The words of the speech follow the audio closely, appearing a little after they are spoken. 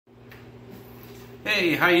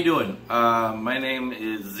Hey, how you doing? My name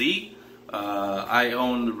is Z. I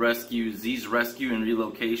own the rescue, Z's Rescue and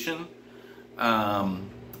Relocation.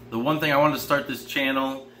 The one thing I wanted to start this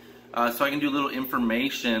channel so I can do a little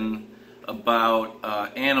information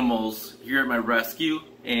about animals here at my rescue,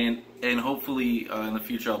 and hopefully in the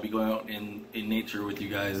future I'll be going out in nature with you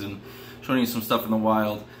guys and showing you some stuff in the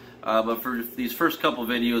wild. But for these first couple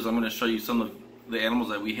videos, I'm going to show you some of the animals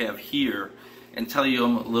that we have here and tell you a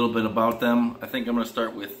little bit about them. I think I'm going to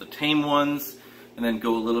start with the tame ones and then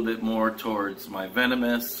go a little bit more towards my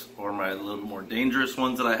venomous or my little more dangerous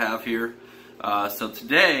ones that I have here. So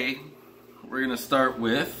today we're going to start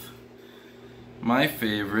with my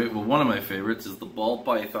favorite, well, one of my favorites is the ball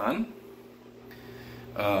python.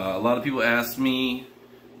 A lot of people ask me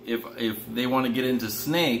if they want to get into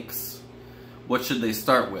snakes, what should they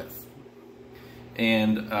start with?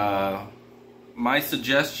 And my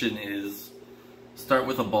suggestion is start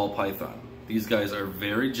with a ball python. These guys are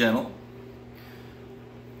very gentle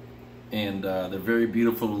and they're very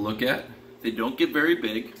beautiful to look at. They don't get very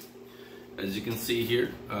big. As you can see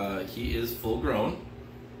here, he is full grown.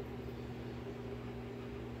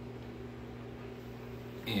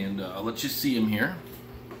 And I'll let you see him here.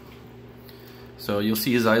 So you'll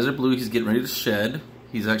see his eyes are blue. He's getting ready to shed.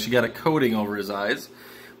 He's actually got a coating over his eyes.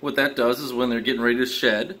 What that does is when they're getting ready to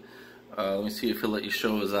shed, let me see if he'll let you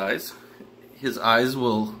show his eyes. His eyes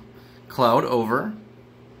will cloud over,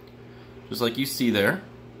 just like you see there.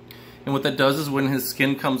 And what that does is when his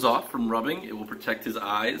skin comes off from rubbing, it will protect his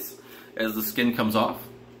eyes as the skin comes off.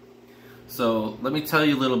 So let me tell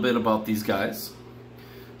you a little bit about these guys.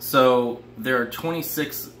 So there are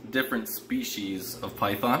 26 different species of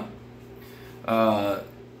python.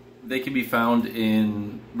 They can be found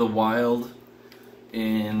in the wild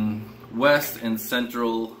in West and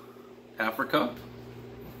Central Africa.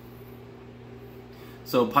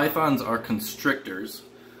 So pythons are constrictors,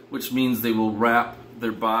 which means they will wrap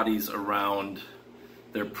their bodies around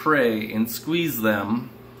their prey and squeeze them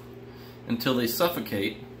until they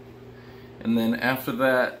suffocate, and then after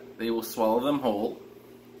that they will swallow them whole.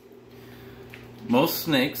 Most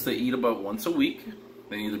snakes, they eat about once a week.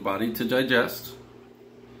 They need their body to digest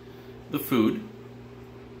the food.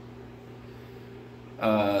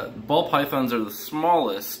 Ball pythons are the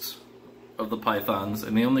smallest of the pythons,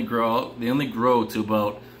 and they only grow to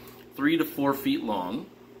about 3 to 4 feet long.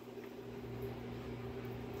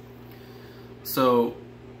 So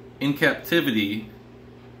in captivity,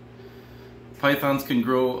 pythons can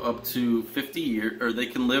grow up to 50 years, or they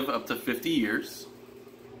can live up to 50 years.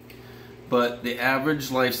 But the average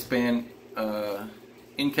lifespan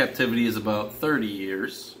in captivity is about 30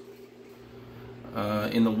 years.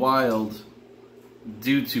 In the wild,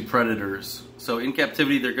 due to predators. So in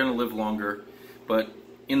captivity they're going to live longer, but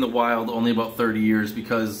in the wild only about 30 years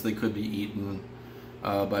because they could be eaten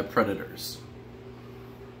by predators.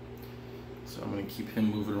 So I'm going to keep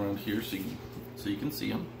him moving around here so you can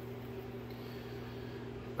see him.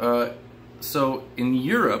 So in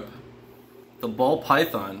Europe, the ball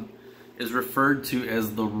python is referred to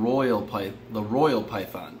as the royal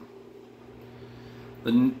python.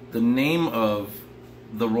 The name of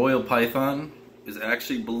the royal python is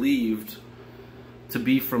actually believed to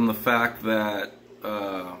be from the fact that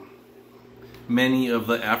many of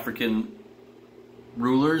the African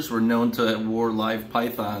rulers were known to wear live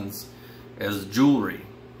pythons as jewelry.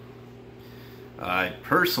 I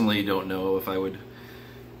personally don't know if I would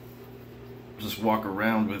just walk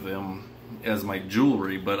around with them as my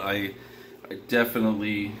jewelry, but I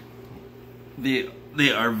definitely, they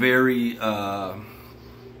are very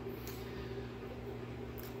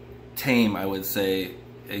tame, I would say,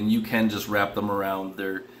 and you can just wrap them around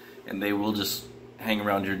there and they will just hang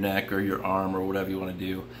around your neck or your arm or whatever you want to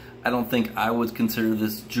do. I don't think I would consider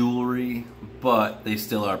this jewelry, but they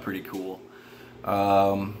still are pretty cool.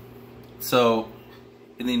 So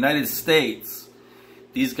in the United States,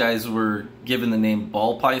 these guys were given the name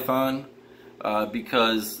ball python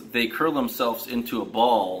because they curl themselves into a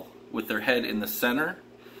ball with their head in the center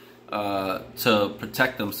to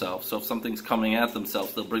protect themselves. So if something's coming at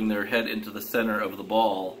themselves, they'll bring their head into the center of the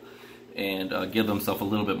ball and give themselves a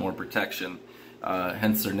little bit more protection,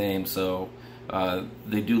 hence their name. So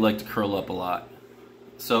they do like to curl up a lot.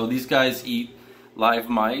 So these guys eat live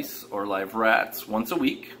mice or live rats once a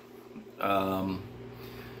week.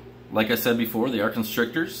 Like I said before, they are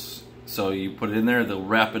constrictors. So you put it in there, they'll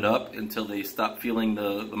wrap it up until they stop feeling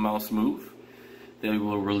the mouse move. They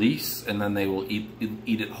will release, and then they will eat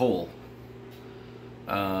it whole.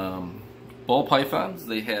 Ball pythons,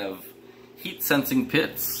 they have heat sensing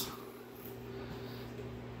pits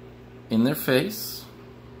in their face,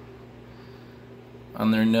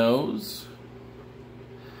 on their nose,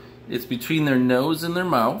 It's between their nose and their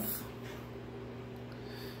mouth,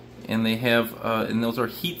 and they have, and those are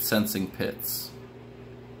heat sensing pits.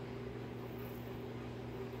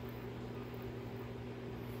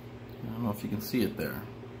 I don't know if you can see it there.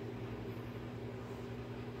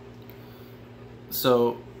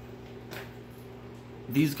 So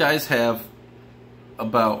these guys have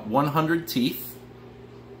about 100 teeth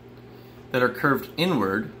that are curved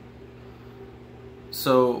inward,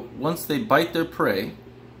 so once they bite their prey,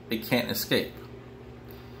 they can't escape.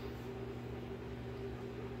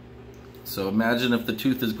 So imagine if the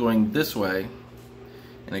tooth is going this way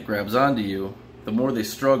and it grabs onto you, the more they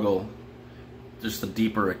struggle, just the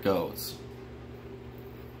deeper it goes.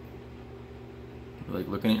 Like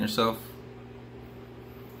looking at yourself?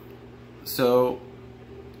 So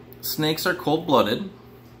snakes are cold-blooded.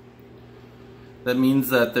 That means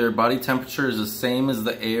that their body temperature is the same as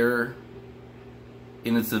the air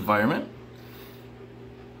in its environment.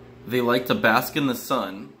 They like to bask in the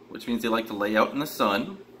sun, which means they like to lay out in the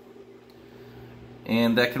sun,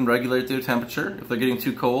 and that can regulate their temperature. If they're getting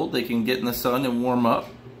too cold, they can get in the sun and warm up.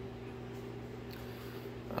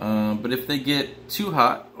 But if they get too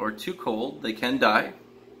hot or too cold, they can die.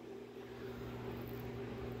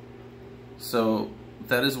 So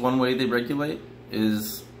that is one way they regulate,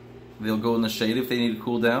 is they'll go in the shade if they need to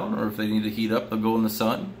cool down, or if they need to heat up, they'll go in the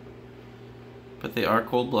sun. But they are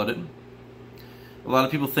cold-blooded. A lot of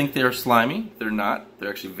people think they are slimy. They're not. They're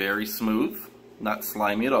actually very smooth, not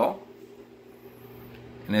slimy at all.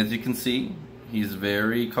 And as you can see, he's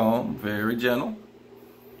very calm, very gentle.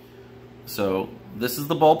 So this is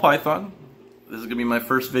the ball python. This is going to be my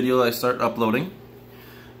first video that I start uploading.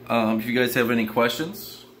 If you guys have any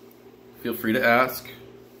questions, feel free to ask.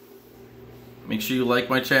 Make sure you like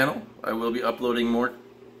my channel. I will be uploading more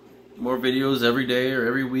videos every day or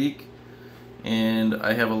every week. And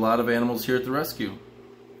I have a lot of animals here at the rescue.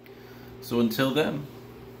 So until then,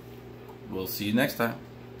 we'll see you next time.